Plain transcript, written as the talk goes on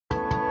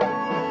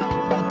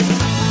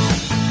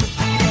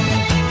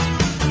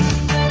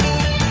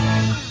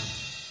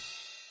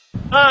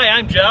Hi,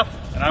 I'm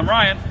Jeff. And I'm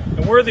Ryan.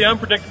 And we're the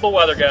Unpredictable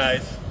Weather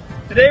Guys.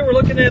 Today we're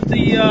looking at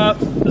the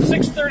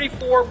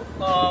 634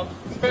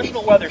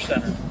 Professional Weather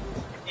Center.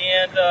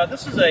 And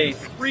this is a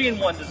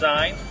 3-in-1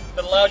 design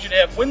that allows you to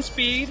have wind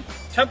speed,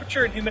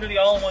 temperature, and humidity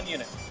all in one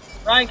unit.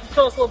 Ryan, can you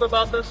tell us a little bit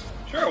about this?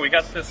 Sure, we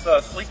got this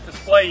sleek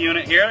display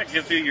unit here that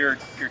gives you your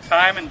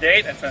time and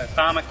date. It's an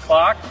atomic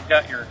clock. You've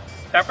got your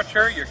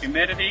temperature, your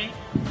humidity,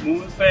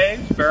 moon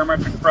phase,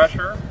 barometric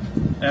pressure,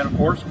 and of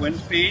course wind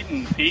speed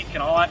and peak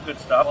and all that good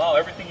stuff. Wow,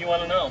 everything you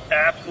want to know.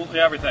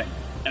 Absolutely everything.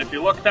 And if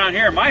you look down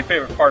here, my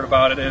favorite part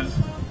about it is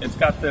it's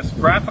got this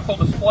graphical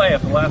display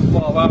of the last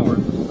 12 hours,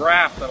 this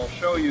graph that'll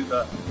show you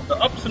the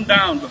ups and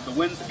downs of the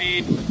wind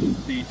speed,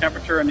 the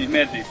temperature, and the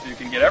humidity, so you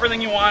can get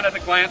everything you want at a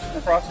glance from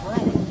across the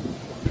room.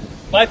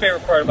 My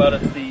favorite part about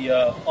it is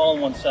the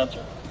all-in-one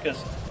sensor, because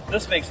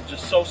this makes it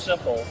just so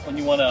simple when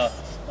you want to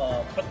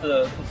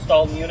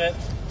install the unit.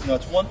 You know,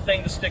 it's one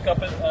thing to stick up,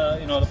 to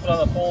put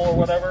on the pole or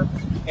whatever,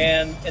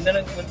 and then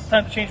when it's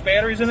time to change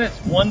batteries in it,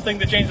 it's one thing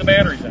to change the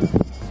batteries in.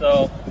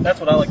 So that's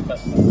what I like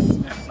best about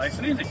it. Yeah, nice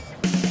and easy.